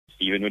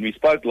Stephen. When we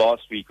spoke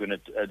last week, when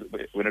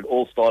it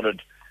all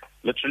started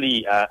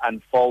literally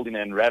unfolding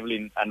and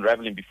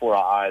unraveling before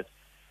our eyes,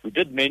 we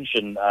did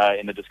mention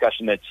in the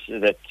discussion that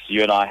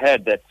you and I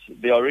had that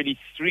there are already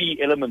three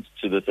elements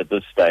to this at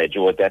this stage,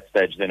 or at that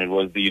stage then. It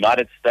was the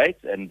United States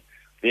and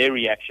their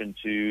reaction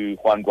to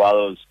Juan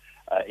Guaido's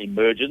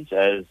emergence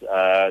as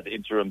the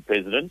interim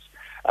president,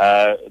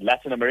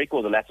 Latin America,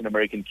 or the Latin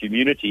American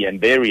community, and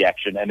their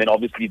reaction, and then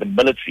obviously the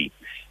military.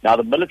 Now,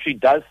 the military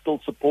does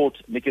still support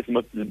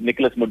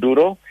Nicolas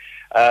Maduro.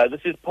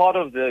 This is part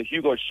of the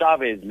Hugo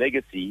Chavez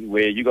legacy,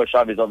 where Hugo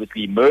Chavez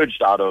obviously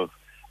emerged out of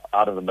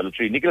the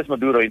military. Nicolas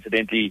Maduro,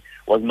 incidentally,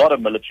 was not a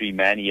military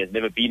man. He has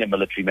never been a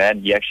military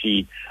man. He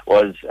actually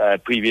was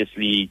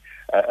previously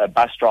a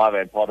bus driver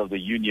and part of the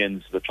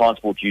unions, the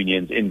transport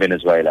unions in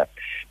Venezuela.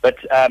 But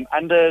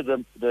under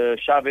the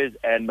Chavez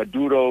and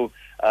Maduro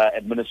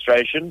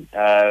administration,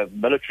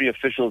 military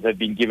officials have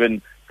been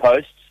given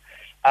posts.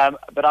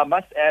 But I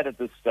must add at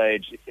this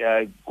stage,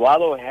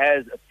 Guaido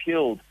has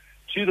appealed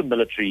to the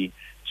military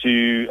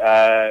to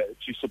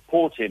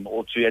support him,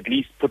 or to at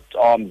least put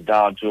arms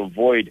down to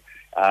avoid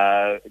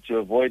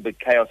the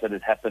chaos that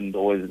has happened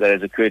or that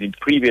has occurred in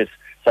previous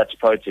such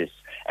protests.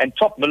 And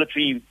top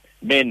military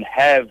men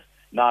have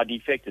now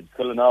defected.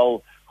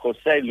 Colonel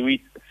Jose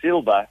Luis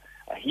Silva,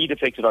 he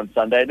defected on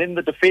Sunday. And then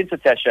the defense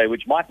attaché,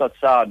 which might not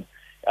sound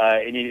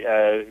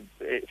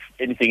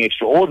anything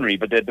extraordinary,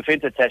 but the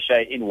defense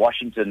attaché in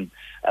Washington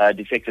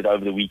defected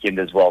over the weekend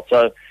as well.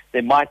 So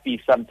there might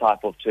be some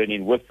type of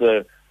turn-in with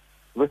the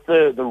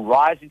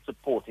rising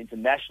support,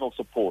 international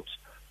support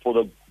for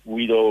the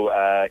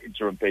Guaido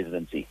interim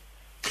presidency.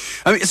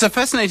 I mean, it's a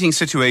fascinating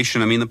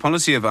situation. I mean, the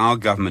policy of our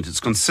government, it's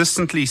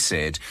consistently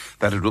said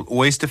that it will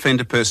always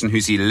defend a person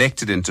who's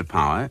elected into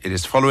power. It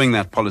is following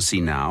that policy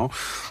now.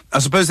 I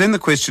suppose then the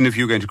question, if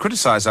you're going to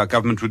criticize our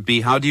government, would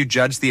be, how do you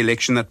judge the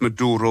election that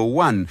Maduro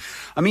won?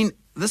 I mean,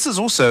 this is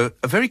also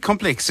a very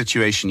complex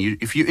situation.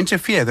 If you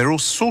interfere, there are all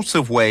sorts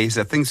of ways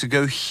that things could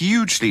go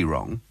hugely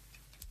wrong.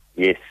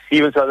 Yes,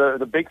 Stephen, so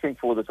the big thing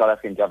for the South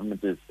African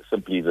government is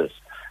simply this.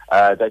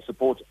 They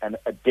support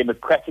a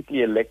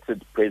democratically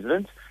elected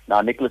president.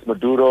 Now, Nicolas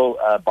Maduro,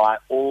 by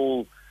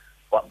all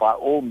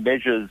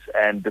measures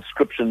and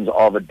descriptions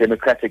of a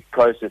democratic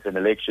process and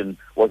election,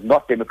 was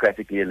not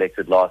democratically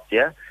elected last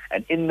year.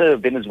 And in the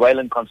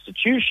Venezuelan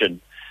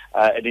constitution,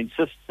 it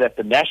insists that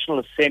the National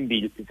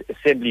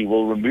Assembly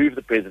will remove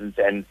the president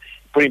and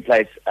put in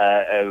place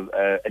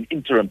an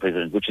interim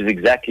president, which is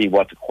exactly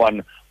what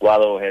Juan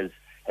Guaido has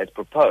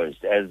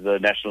proposed as the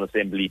National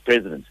Assembly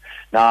president.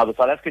 Now, the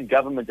South African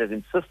government has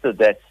insisted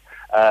that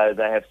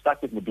they have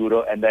stuck with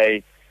Maduro, and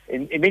they,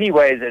 in many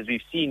ways, as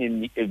we've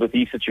seen with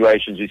these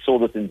situations, we saw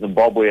this in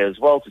Zimbabwe as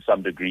well to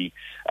some degree.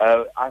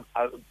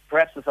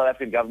 Perhaps the South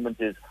African government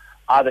is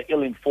either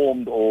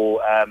ill-informed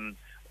or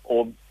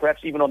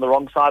perhaps even on the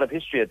wrong side of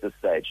history at this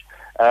stage.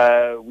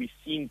 We've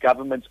seen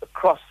governments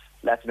across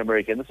Latin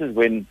America, and this is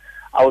when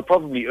I would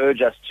probably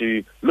urge us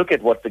to look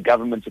at what the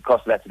governments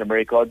across Latin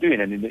America are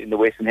doing and in the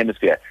Western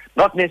Hemisphere.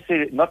 Not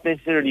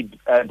necessarily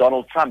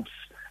Donald Trump's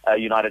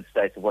United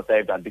States of what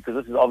they've done, because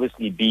this has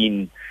obviously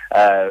been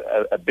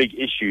a big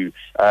issue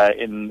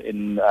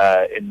in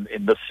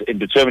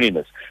determining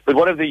this. But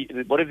what have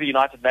the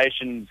United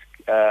Nations,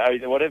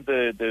 what have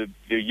the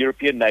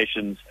European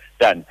nations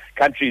done?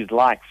 Countries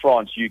like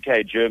France,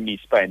 UK, Germany,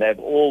 Spain, they have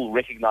all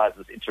recognized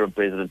this interim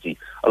presidency,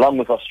 along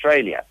with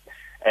Australia.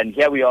 And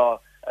here we are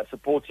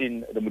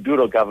supporting the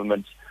Maduro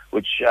government,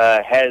 which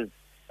has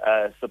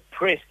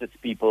suppressed its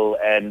people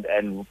and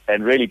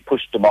really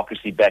pushed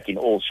democracy back in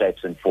all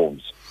shapes and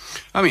forms.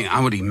 I mean, I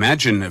would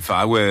imagine if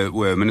I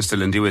were Minister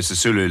Lindiwe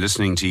Sisulu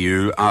listening to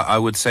you, I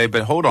would say,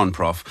 but hold on,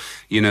 Prof.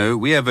 You know,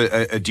 we have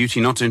a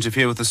duty not to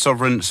interfere with the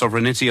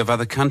sovereignty of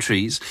other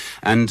countries,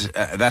 and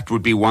that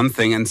would be one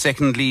thing. And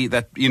secondly,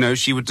 that, you know,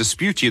 she would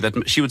dispute you,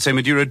 that she would say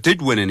Maduro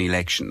did win an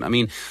election. I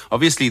mean,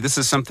 obviously, this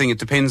is something, it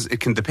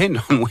can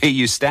depend on where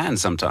you stand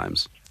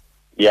sometimes.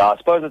 Yeah, I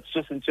suppose it's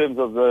just in terms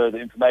of the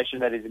information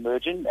that is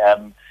emerging,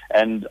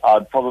 and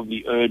I'd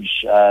probably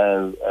urge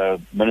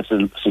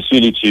Minister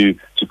Sisulu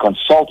to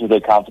consult with her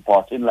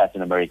counterparts in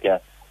Latin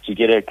America to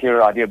get a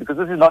clearer idea, because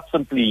this is not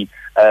simply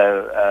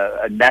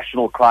a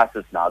national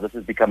crisis now. This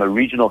has become a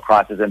regional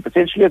crisis and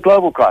potentially a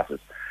global crisis,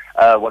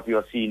 what we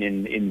are seeing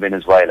in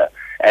Venezuela.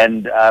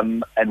 And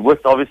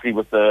with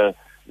the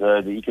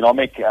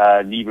economic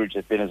leverage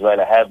that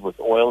Venezuela have with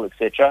oil,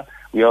 etc.,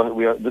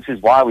 this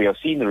is why we are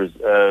seeing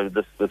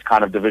this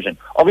kind of division.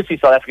 Obviously,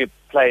 South Africa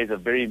plays a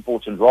very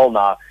important role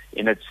now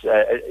in its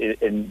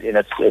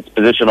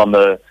position on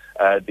the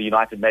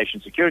United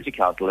Nations Security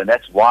Council, and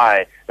that's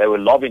why they were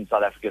lobbying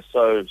South Africa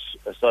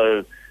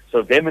so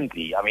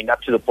vehemently. I mean,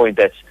 up to the point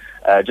that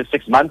just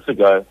 6 months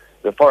ago,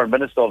 the foreign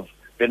minister of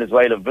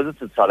Venezuela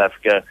visited South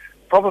Africa,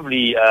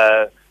 probably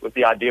with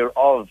the idea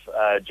of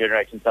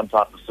generating some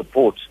type of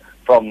support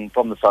from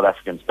the South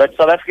Africans. But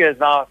South Africa has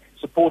now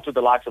supported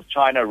the likes of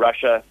China,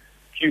 Russia,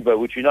 Cuba,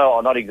 which we know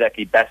are not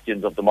exactly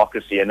bastions of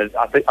democracy. And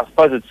I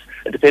suppose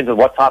it depends on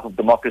what type of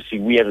democracy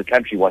we as a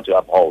country want to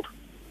uphold.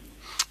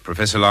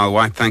 Professor Lyal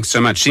White, thanks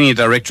so much. Senior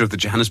Director of the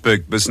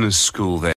Johannesburg Business School there.